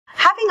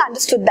Having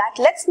understood that,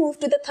 let's move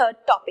to the third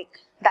topic,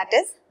 that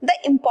is the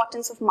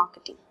importance of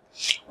marketing.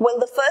 Well,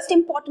 the first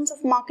importance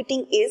of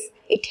marketing is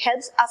it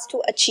helps us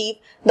to achieve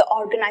the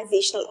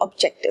organizational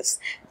objectives.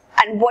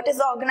 And what is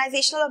the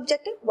organizational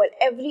objective? Well,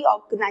 every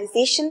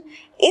organization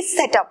is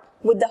set up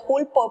with the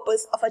whole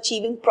purpose of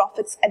achieving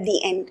profits at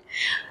the end.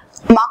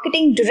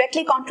 Marketing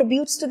directly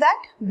contributes to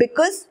that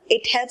because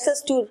it helps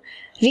us to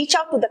reach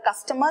out to the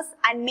customers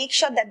and make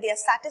sure that they are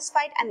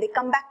satisfied and they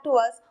come back to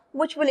us,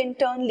 which will in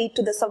turn lead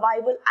to the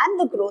survival and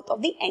the growth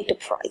of the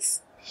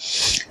enterprise.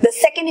 The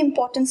second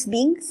importance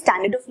being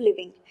standard of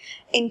living,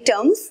 in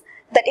terms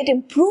that it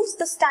improves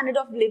the standard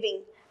of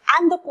living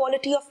and the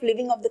quality of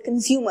living of the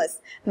consumers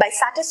by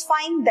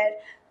satisfying their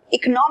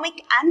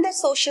economic and their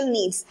social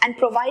needs and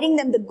providing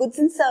them the goods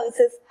and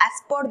services as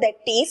per their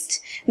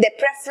taste, their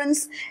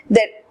preference,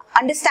 their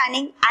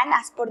understanding and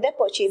as per their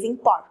purchasing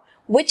power,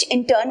 which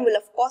in turn will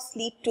of course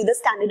lead to the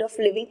standard of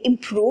living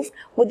improved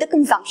with the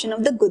consumption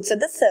of the goods or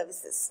the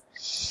services.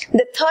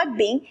 The third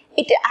being,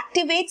 it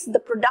activates the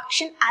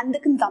production and the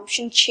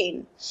consumption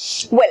chain.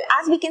 Well,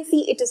 as we can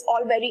see, it is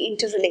all very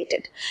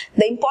interrelated.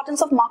 The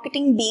importance of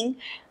marketing being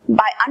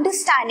by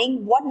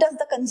understanding what does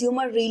the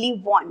consumer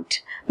really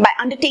want, by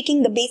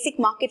undertaking the basic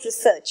market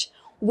research,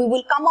 we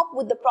will come up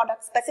with the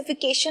product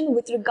specification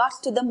with regards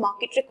to the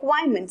market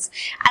requirements,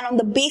 and on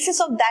the basis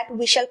of that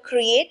we shall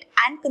create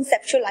and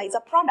conceptualize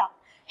a product.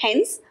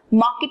 Hence,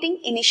 marketing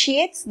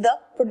initiates the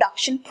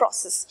production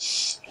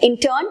process. In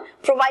turn,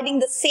 providing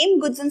the same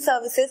goods and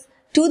services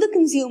to the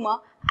consumer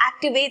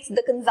activates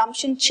the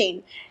consumption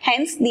chain.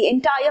 Hence, the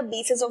entire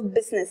basis of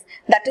business,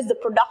 that is the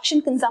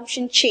production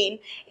consumption chain,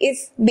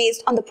 is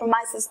based on the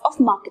premises of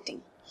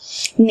marketing.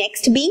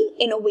 Next being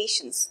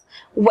innovations.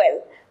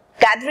 Well,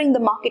 gathering the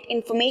market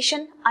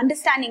information,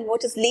 understanding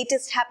what is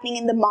latest happening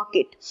in the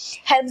market,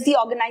 helps the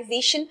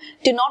organization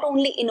to not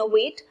only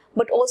innovate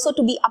but also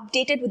to be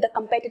updated with the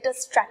competitor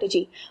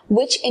strategy,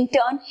 which in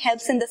turn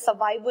helps in the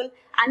survival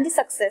and the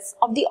success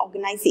of the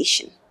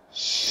organization.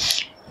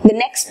 The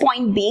next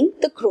point being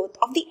the growth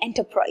of the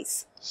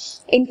enterprise.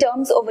 In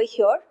terms over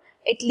here,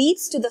 it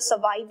leads to the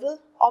survival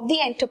of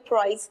the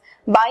enterprise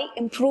by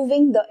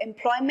improving the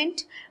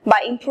employment,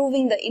 by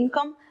improving the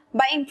income,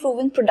 by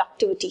improving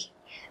productivity.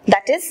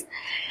 That is,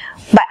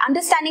 by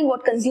understanding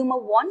what consumer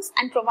wants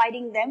and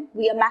providing them,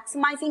 we are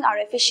maximizing our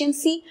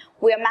efficiency,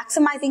 we are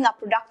maximizing our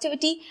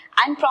productivity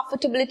and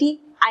profitability,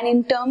 and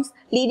in terms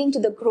leading to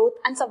the growth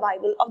and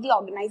survival of the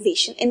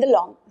organization in the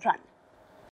long run.